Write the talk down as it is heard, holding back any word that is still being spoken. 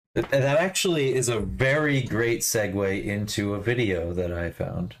That actually is a very great segue into a video that I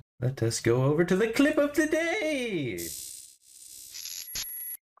found. Let us go over to the clip of the day.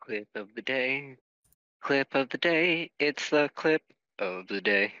 Clip of the day. Clip of the day. It's the clip of the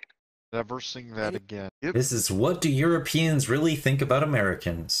day. Never sing that again. Yep. This is what do Europeans really think about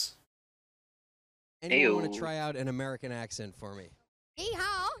Americans? Anyone want to try out an American accent for me?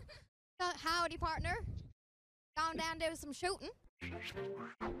 Yeehaw! Howdy, partner. Gone down to do some shooting.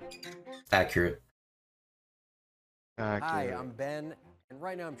 Accurate. Hi, I'm Ben, and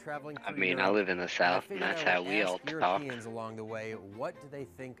right now I'm traveling through I mean, Europe, I live in the South, and that's how we all talk. Europeans along the way, what do they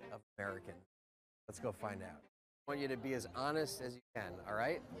think of Americans? Let's go find out. I want you to be as honest as you can, all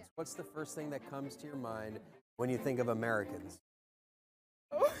right? What's the first thing that comes to your mind when you think of Americans?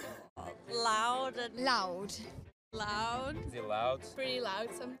 Loud and Loud. loud. Is it loud? Pretty loud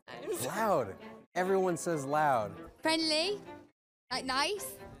sometimes. Loud. Everyone says loud. Friendly. Like nice.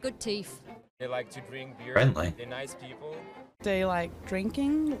 Good teeth. They like to drink beer. Friendly. They're nice people. They like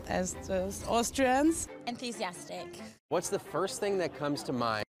drinking as the Austrians. Enthusiastic. What's the first thing that comes to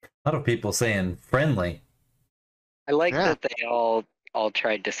mind? A lot of people saying friendly. I like that they all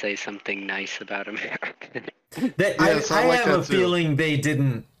tried to say something nice about America. I have a feeling they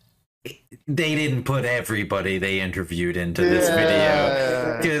didn't put everybody they interviewed into this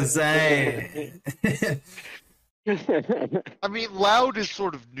video, because I mean, loud is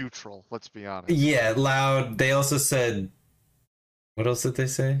sort of neutral, let's be honest. Yeah, loud. They also said, what else did they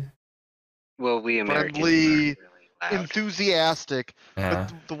say? Well, we Americans Friendly, aren't really loud. enthusiastic.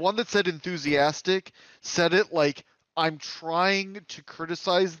 But the one that said enthusiastic said it like, I'm trying to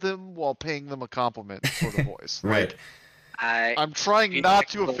criticize them while paying them a compliment sort of voice. Right. I'm trying not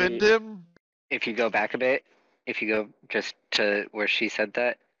to offend him. If you go back a bit, if you go just to where she said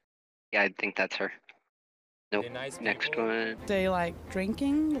that, yeah, I think that's her. Nope. Nice Next people. one. They like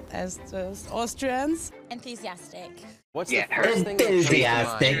drinking as the Austrians. Enthusiastic. What's Yeah, the her first thing that comes to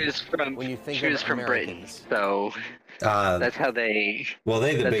enthusiastic. mind when you think She of was from Britain, Americans? so that's how they. Well,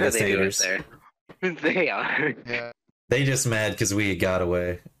 they're the That's how biggest they do it haters. there. They are. Yeah. They just mad because we got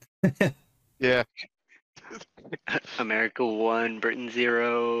away. Yeah. America 1, Britain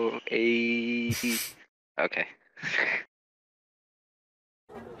 0, Okay.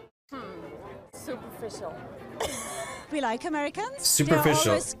 Superficial. We like Americans. Superficial.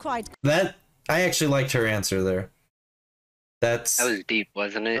 They're always quite. That I actually liked her answer there. That's That was deep,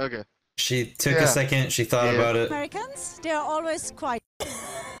 wasn't it? Okay. she took a second. She thought about it. Americans. They're always quite. What's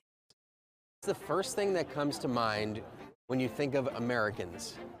the first thing that comes to mind when you think of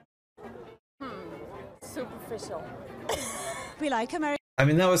Americans? Superficial. We like Americans. I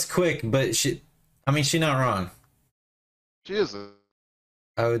mean, that was quick, but she's not wrong. She isn't.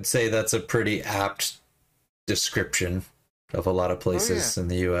 I would say that's a pretty apt description of a lot of places in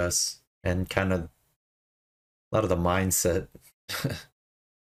the U.S. and kind of a lot of the mindset,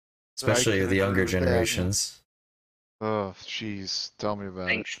 especially the younger generations. Oh, jeez. Tell me about it.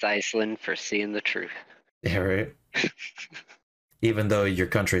 Thanks, Iceland, for seeing the truth. Yeah, right. Even though your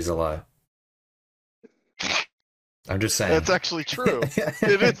country's a lie. I'm just saying. That's actually true.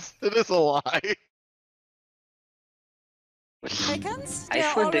 It is a lie. Americans. They're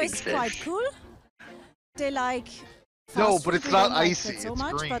Iceland always exists. quite cool. They like. No, fast but food. it's We not don't like icy, that so it's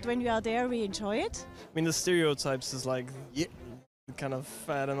much, green. but when we are there, we enjoy it. I mean, the stereotypes is like kind of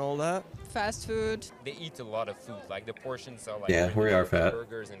fat and all that. Fast food. They eat a lot of food. Like the portions are like Yeah, we are fat.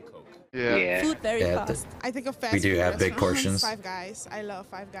 burgers and Coke. Yeah. Food very Yeah, fast. I think of fast We do food have big restaurants. portions. Five Guys. I love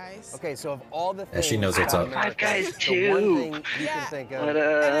Five Guys. Okay, so of all the Yeah, things she knows what's about up. Five Guys Americans, the one too. thing you Yeah. can think of. What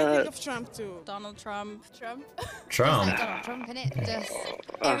And I think of Trump too. Donald Trump. Trump. Trump. Like Donald Trump, innit? Just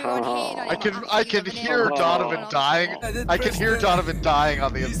everyone hating on him. I can hear Donovan dying. I can hear Donovan dying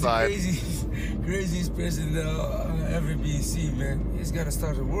on the inside. Craziest president ever been seen, man. He's gonna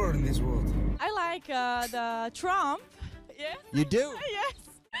start a war in this world. I like the Trump. Yeah. You do? Yes.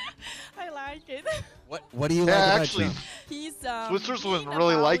 I like it. What do you like about actually, Trump? He's Switzerland mean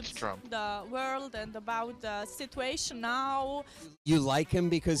really about likes Trump. the world and about the situation now. You like him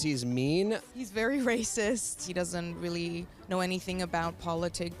because he's mean? He's very racist. He doesn't really know anything about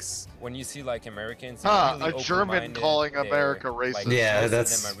politics. When you see like Americans, Huh, really a German open-minded, calling they're, America racist. Like, Yeah, most of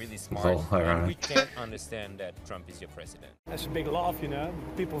that's them are really smart. oh, and we ironic. can't understand that Trump is your president. That's a big laugh, you know.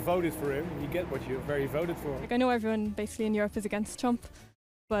 People voted for him. You get what you very voted for. Like I know everyone basically in Europe is against Trump,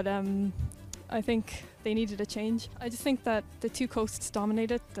 but I think they needed a change. I just think that the two coasts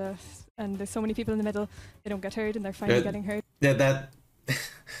dominated, and there's so many people in the middle. They don't get heard, and they're finally getting heard. Yeah,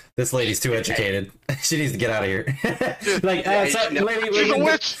 this lady's too educated. She needs to get out of here. Like,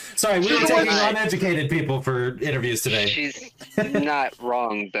 sorry, we're taking uneducated people for interviews today. She's not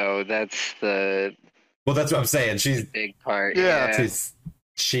wrong though. That's the. Well, that's what I'm saying. She's big part. Yeah.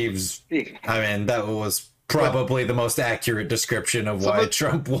 She's. I mean, that was probably the most accurate description of why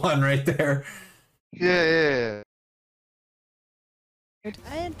Trump won right there. Yeah.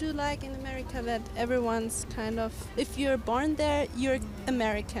 I do like in America that everyone's kind of, if you're born there, you're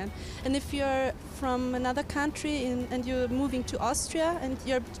American. And if you're from another country and you're moving to Austria and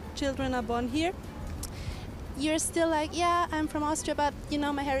your children are born here, you're still like, yeah, I'm from Austria, but you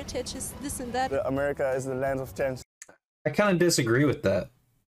know, my heritage is this and that. America is the land of chance. I kind of disagree with that.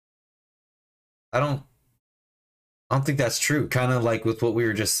 I don't think that's true. Kind of like with what we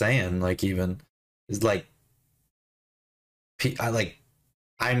were just saying, like even is like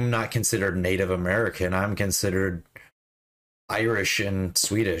I'm not considered Native American. I'm considered Irish and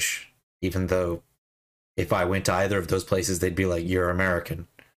Swedish, even though if I went to either of those places, they'd be like, you're American.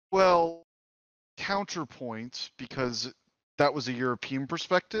 Well, counterpoint, because that was a European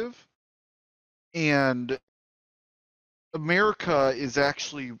perspective, and America is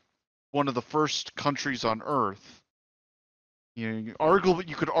actually one of the first countries on Earth. You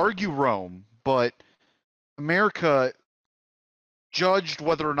could argue Rome, but America judged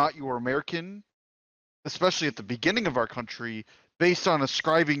whether or not you were American, especially at the beginning of our country, based on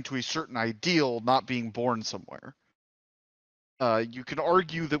ascribing to a certain ideal, not being born somewhere. You can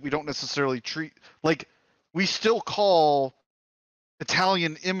argue that we don't necessarily treat, like, we still call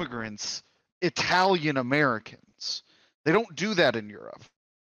Italian immigrants Italian Americans. They don't do that in Europe.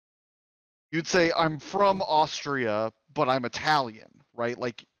 You'd say, I'm from Austria, but I'm Italian, right?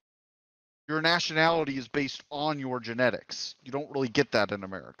 Like, your nationality is based on your genetics. You don't really get that in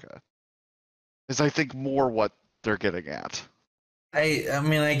America. Is I think more what they're getting at. I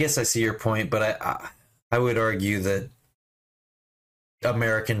mean, I guess I see your point, but I would argue that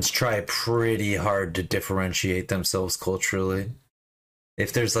Americans try pretty hard to differentiate themselves culturally.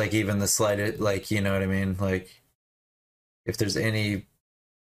 If there's like even the slightest, like, you know what I mean? Like, if there's any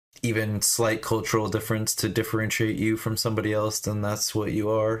even slight cultural difference to differentiate you from somebody else, then that's what you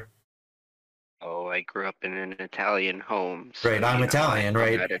are. Oh, I grew up in an Italian home. So, right, I'm Italian,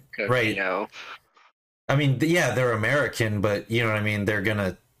 right? Cook, right. You know. I mean, yeah, they're American, but you know what I mean? They're going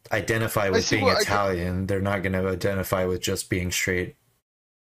to identify with being Italian. They're not going to identify with just being straight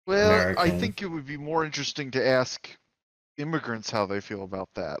American. I think it would be more interesting to ask immigrants how they feel about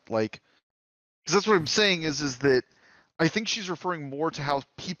that. Like, because that's what I'm saying is that I think she's referring more to how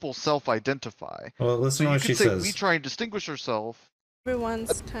people self-identify. Well, listen to what she says. We try and distinguish ourselves.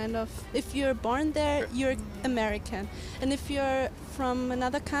 Everyone's kind of, if you're born there, you're American. And if you're from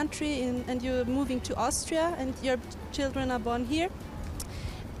another country and you're moving to Austria and your children are born here,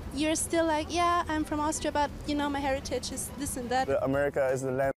 you're still like, yeah, I'm from Austria, but you know, my heritage is this and that. America is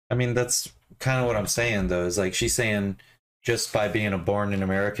the land. I mean, that's kind of what I'm saying, though. Is like she's saying just by being born in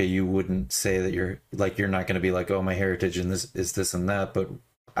America, you wouldn't say that you're not going to be like, oh, my heritage and this is this and that. But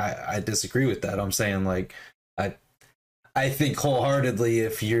I disagree with that. I'm saying like I think wholeheartedly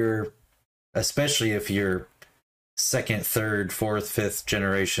especially if you're second, third, fourth, fifth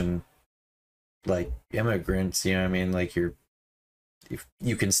generation, like immigrants, you know what I mean? Like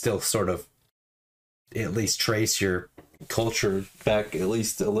you can still sort of at least trace your culture back at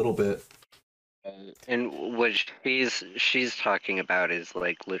least a little bit. And what she's talking about is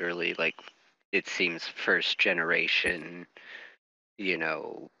like literally like it seems first generation, you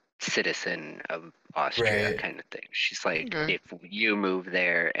know, citizen of Austria kind of thing. She's like, if you move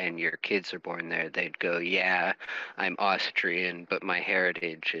there and your kids are born there, they'd go, yeah, I'm Austrian, but my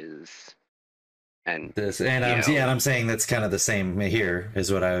heritage is and this and I'm saying that's kind of the same here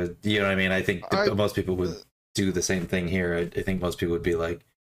is what I would, you know what I mean? I think most people would do the same thing here. I think most people would be like,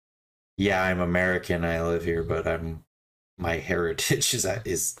 yeah, I'm American, I live here, but my heritage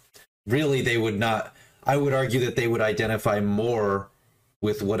is really, they would not, I would argue that they would identify more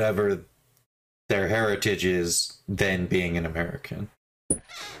with whatever their heritage is than being an American.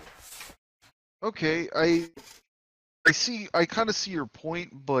 Okay, I kind of see your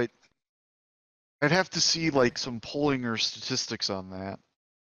point, but I'd have to see like some polling or statistics on that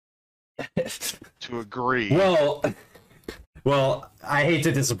to agree. Well, I hate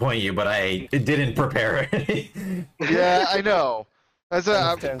to disappoint you, but I didn't prepare it. Yeah, I know. It's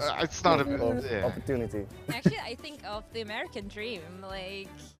not a opportunity. Actually, I think of the American dream, like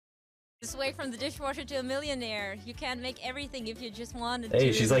This way from the dishwasher to a millionaire. You can't make everything if you just wanted Hey,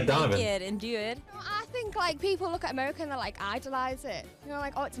 to she's like make Donovan. it and do it. I think like people look at America and they like idolize it. You know,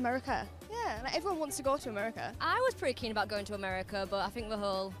 like, oh, it's America. Yeah, like everyone wants to go to America. I was pretty keen about going to America, but I think the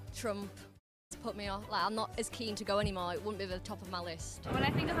whole Trump put me off. Like, I'm not as keen to go anymore. It wouldn't be the top of my list. When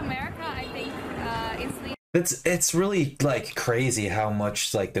I think of America, I think instantly. It's really like crazy how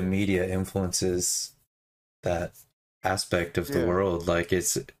much like the media influences that aspect of the world. Like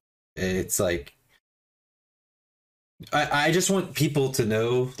it's like I just want people to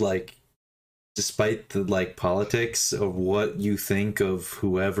know, like, despite the like politics of what you think of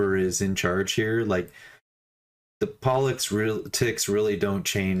whoever is in charge here, like the politics really don't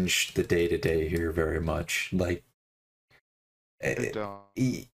change the day to day here very much. Like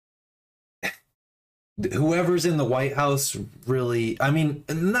whoever's in the White House really, I mean,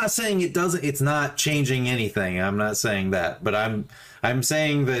 I'm not saying it's not changing anything. I'm not saying that, but I'm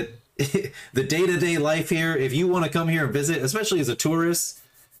saying that the day-to-day life here, if you want to come here and visit, especially as a tourist,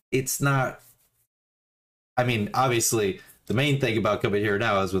 it's not, I mean, obviously the main thing about coming here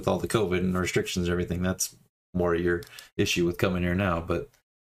now is with all the COVID and restrictions and everything, that's more your issue with coming here now. But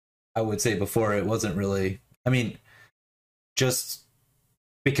I would say before it wasn't really, I mean, just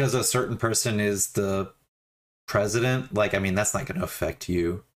because a certain person is the president, like, I mean, that's not going to affect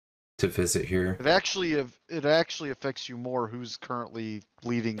you to visit here. It actually affects you more who's currently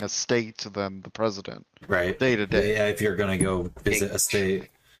leading a state than the president. Right. Day to day. Yeah, if you're going to go visit a state.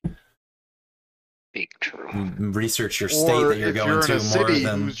 Big true. Research your state that you're going to more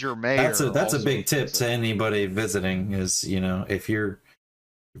than who's your mayor. That's a big tip to anybody visiting is, you know, if you're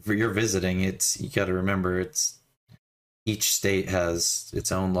visiting, you got to remember each state has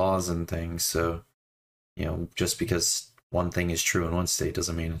its own laws and things. So, you know, just because one thing is true in one state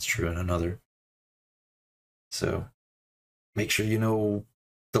doesn't mean it's true in another. So make sure you know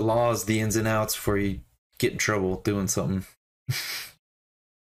the laws, the ins and outs before you get in trouble doing something.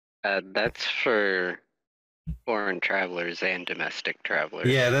 That's for foreign travelers and domestic travelers.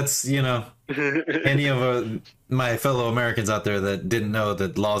 Yeah, that's, you know, any of my fellow Americans out there that didn't know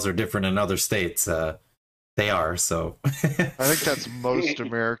that laws are different in other states, they are, so. I think that's most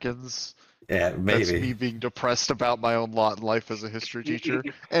Americans. Yeah, maybe. That's me being depressed about my own lot in life as a history teacher.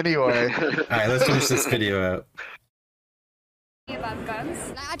 Anyway. Alright, let's finish this video out. About guns?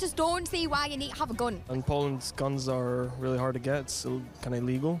 Like, I just don't see why you need to have a gun. In Poland, guns are really hard to get. It's still kind of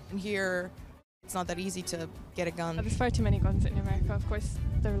illegal. And here, it's not that easy to get a gun. There's far too many guns in America. Of course,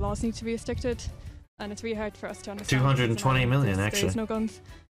 their laws need to be restricted, and it's really hard for us to understand. 220 million, actually. There's no guns.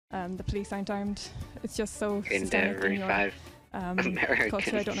 The police aren't armed. It's just so systemic every in your 5 Americans.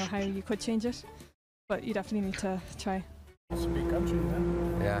 culture. I don't know how you could change it, but you definitely need to try. It's a big country,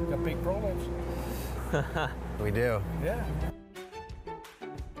 man. Yeah. We've got big problems. We do. Yeah.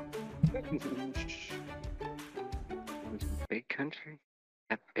 Big country,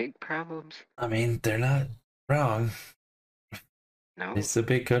 have big problems. I mean, they're not wrong. No, it's a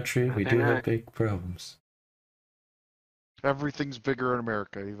big country. No, We they're do not. have big problems. Everything's bigger in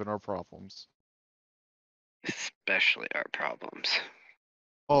America, even our problems. Especially our problems.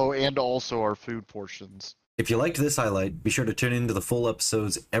 Oh, and also our food portions. If you liked this highlight, be sure to tune in to the full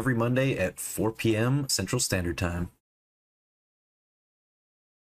episodes every Monday at 4 p.m. Central Standard Time.